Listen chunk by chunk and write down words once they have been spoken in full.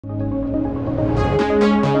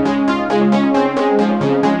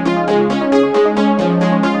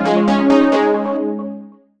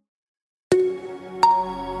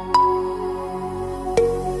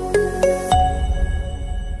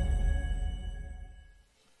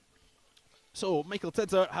So Michael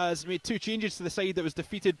Tidser has made 2 changes to the side that was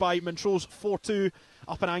defeated by Montrose 4-2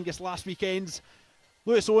 up in Angus last weekend.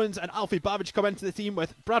 Lewis Owens and Alfie Babbage come into the team,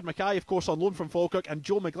 with Brad Mackay, of course, on loan from Falkirk, and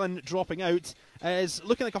Joe McGlynn dropping out. Is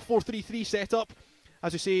looking like a 4-3-3 setup.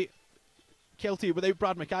 As we say, Kelty without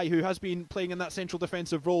Brad Mackay, who has been playing in that central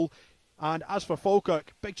defensive role. And as for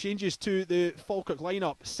Falkirk, big changes to the Falkirk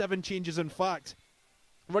lineup. 7 changes, in fact.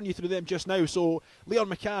 I'll run you through them just now. So Leon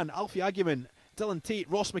McCann, Alfie Agyeman, Dylan Tate,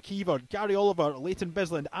 Ross McKeever, Gary Oliver, Leighton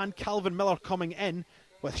Bisland and Calvin Miller coming in,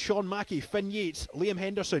 with Sean Mackey, Finn Yates, Liam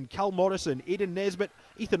Henderson, Cal Morrison, Aidan Nesbitt,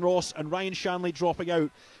 Ethan Ross and Ryan Shanley dropping out.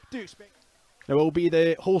 Do expect there will be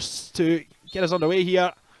the hosts to get us underway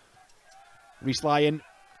here. Rhys Lyon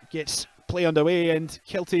gets play underway and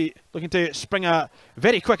Kelty looking to spring a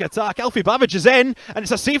very quick attack. Alfie Babbage is in and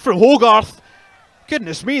it's a save from Hogarth.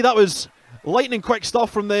 Goodness me, that was lightning quick stuff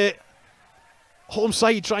from the home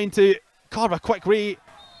side, trying to carve a quick way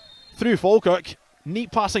through Falkirk.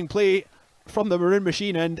 Neat passing play from the Maroon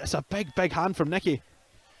Machine, and it's a big hand from Nicky.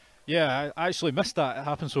 Yeah, I actually missed that. It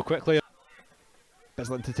happened so quickly.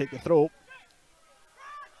 Bisland to take the throw.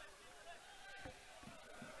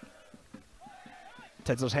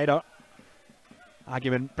 Tidser's header.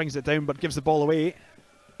 Agyeman brings it down but gives the ball away.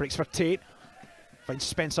 Breaks for Tate. Finds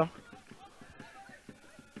Spencer.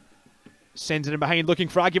 Sends it in behind looking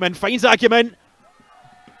for Agyeman. Finds Agyeman.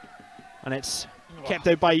 And it's kept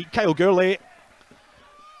out by Kyle Gourlay.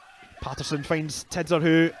 Patterson finds Tidser,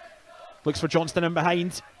 who looks for Johnston in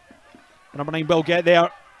behind. Number 9 will get there.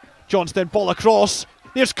 Johnston, ball across.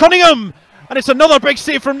 There's Cunningham! And it's another big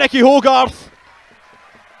save from Nicky Hogarth.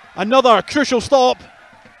 Another crucial stop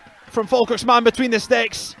from Falkirk's man between the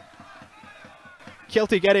sticks.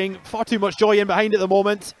 Kelty getting far too much joy in behind at the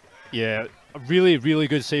moment. Yeah, a really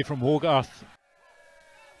good save from Hogarth.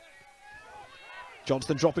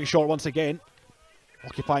 Johnston dropping short once again.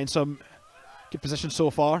 Occupying some good positions so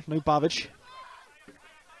far. Now Babbage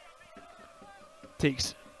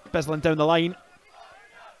takes Bisland down the line.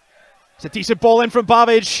 It's a decent ball in from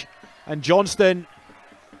Babbage. And Johnston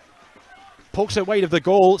pokes it wide of the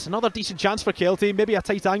goal. It's another decent chance for Kelty. Maybe a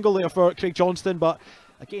tight angle there for Craig Johnston, but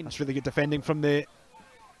again, that's really good defending from the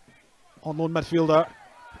on-loan midfielder.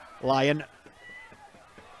 Lyon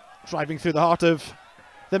driving through the heart of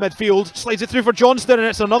the midfield, slides it through for Johnston, and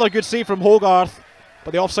it's another good save from Hogarth,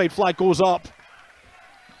 but the offside flag goes up.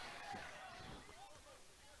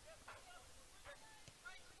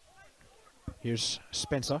 Here's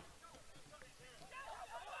Spencer.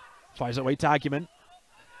 Fires it wide to Agyeman.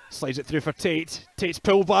 Slides it through for Tate. Tate's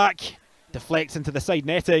pull back, deflects into the side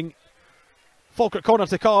netting. Falkirk corner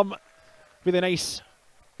to come. Really nice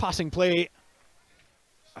passing play.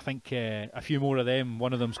 I think a few more of them,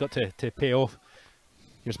 one of them's got to pay off.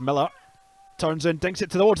 Here's Miller, turns in, dinks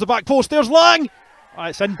it towards the back post. There's Lang,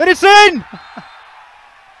 It's in. and it's in.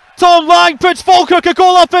 Tom Lang puts Falkirk a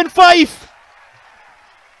goal up in Fife.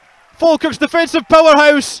 Falkirk's defensive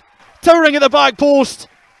powerhouse towering at the back post,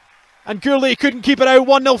 and Gourlay couldn't keep it out.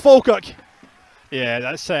 1-0 Falkirk. Yeah,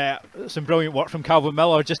 that's some brilliant work from Calvin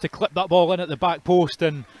Miller just to clip that ball in at the back post,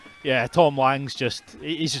 and yeah, Tom Lang's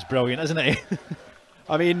he's just brilliant, isn't he?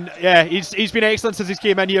 I mean, yeah, he's been excellent since he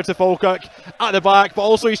came in here to Falkirk at the back, but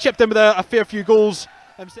also he's chipped in with a fair few goals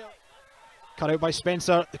himself. Cut out by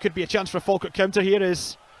Spencer. There could be a chance for a Falkirk counter here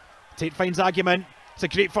as Tate finds Agyeman. It's a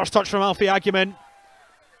great first touch from Alfie Agyeman.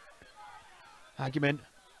 Agyeman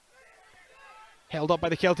held up by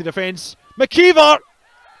the Kelty defence. McKeever!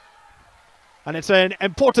 And it's an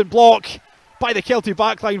important block by the Kelty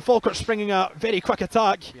backline. Falkirk springing a very quick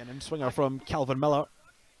attack. An in-swinger from Calvin Miller.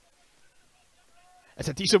 It's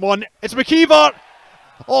a decent one. It's McKeever!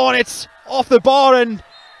 Oh, and it's off the bar and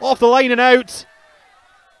off the line and out.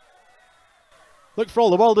 Looked for all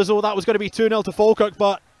the world as though that was going to be 2-0 to Falkirk,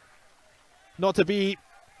 but not to be.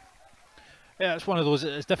 Yeah, it's one of those.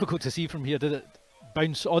 It's difficult to see from here. Did it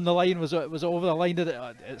bounce on the line? Was it over the line? Did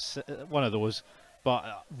it? It's one of those.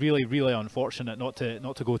 But really unfortunate not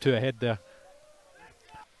to go too ahead there.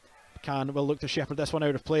 McCann will look to shepherd this one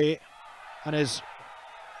out of play, and is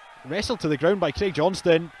wrestled to the ground by Craig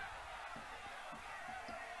Johnston.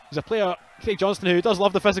 He's a player, Craig Johnston, who does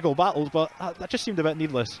love the physical battles, but that just seemed a bit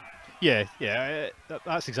needless. Yeah,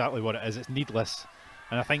 that's exactly what it is. It's needless,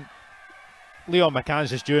 and I think Leon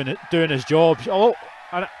McCann's just doing his job. Oh,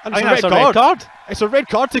 and I think that's a red card. It's a red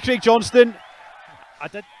card to Craig Johnston. I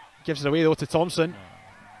did. Gives it away though to Thompson.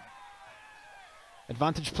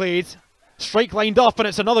 Advantage played. Strike lined up, and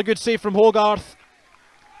it's another good save from Hogarth.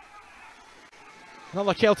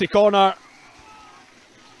 Another Kelty corner.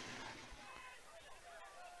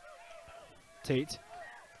 Tate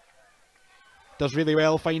does really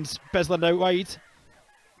well, finds Bislin out wide.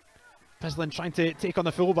 Bislin trying to take on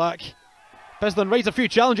the fullback. Bislin rides a few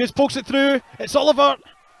challenges, pokes it through. It's Oliver,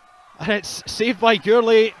 and it's saved by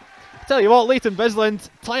Gourlay. I tell you what, Leighton Bislin,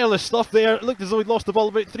 tireless stuff there. It looked as though he'd lost the ball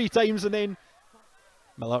about 3 times, and then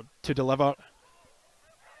Miller to deliver.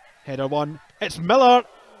 Header one. It's Miller.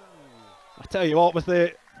 I tell you what, with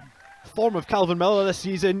the form of Calvin Miller this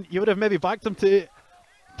season, you would have maybe backed him to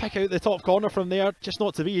pick out the top corner from there. Just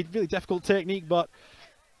not to be. Really difficult technique, but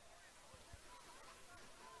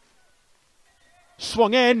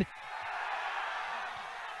swung in.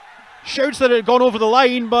 Shouts that it had gone over the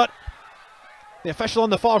line, but the official on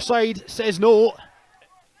the far side says no.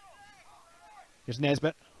 Here's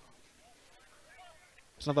Nesbitt.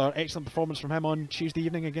 It's another excellent performance from him on Tuesday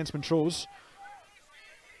evening against Montrose.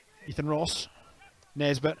 Ethan Ross.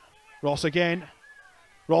 Nesbitt. Ross again.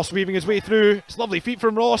 Ross weaving his way through. It's lovely feet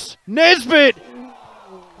from Ross. Nesbitt!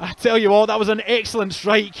 I tell you what, that was an excellent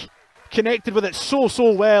strike. Connected with it so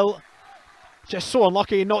well. Just so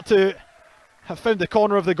unlucky not to have found the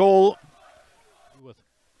corner of the goal.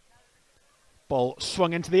 Ball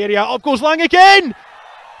swung into the area. Up goes Lang again!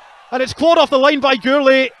 And it's clawed off the line by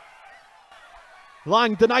Gourlay.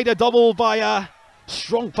 Lang denied a double by a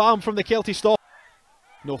strong palm from the Kelty stop.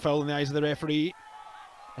 No foul in the eyes of the referee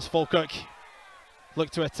as Falkirk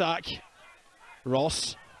look to attack.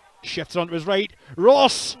 Ross shifts onto his right.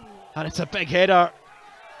 Ross! And it's a big header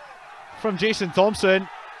from Jason Thompson.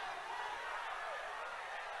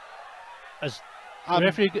 Has the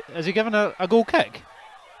referee, has he given a goal kick?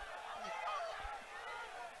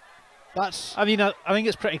 That's. I mean, I think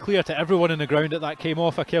it's pretty clear to everyone in the ground that came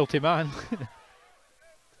off a Kelty man.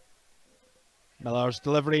 Miller's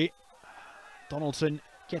delivery. Donaldson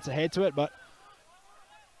gets ahead to it, but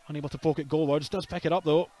unable to poke it goalwards. Does pick it up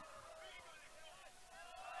though.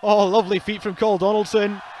 Oh, lovely feet from Cole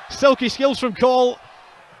Donaldson. Silky skills from Cole.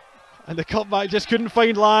 And the cutback just couldn't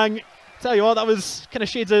find Lang. Tell you what, that was kind of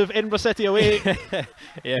shades of Edinburgh City away.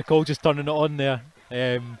 Yeah, Cole just turning it on there.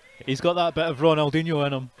 He's got that bit of Ronaldinho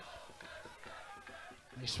in him.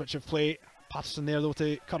 Nice switch of play. Patterson there though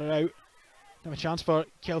to cut it out. Have a chance for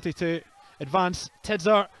Kelty to advance.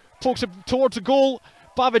 Tidser pokes it towards the goal.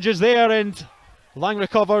 Babbage is there and Lang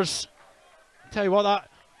recovers. Tell you what, that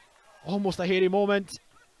almost a hairy moment.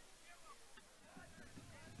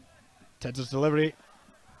 Tidser's delivery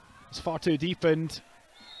is far too deep, and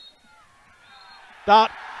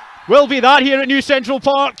that will be that here at New Central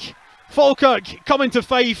Park. Falkirk coming to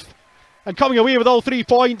Fife and coming away with all 3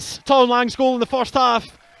 points. Tom Lang's goal in the first half.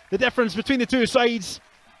 The difference between the two sides.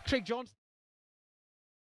 Craig Johnson.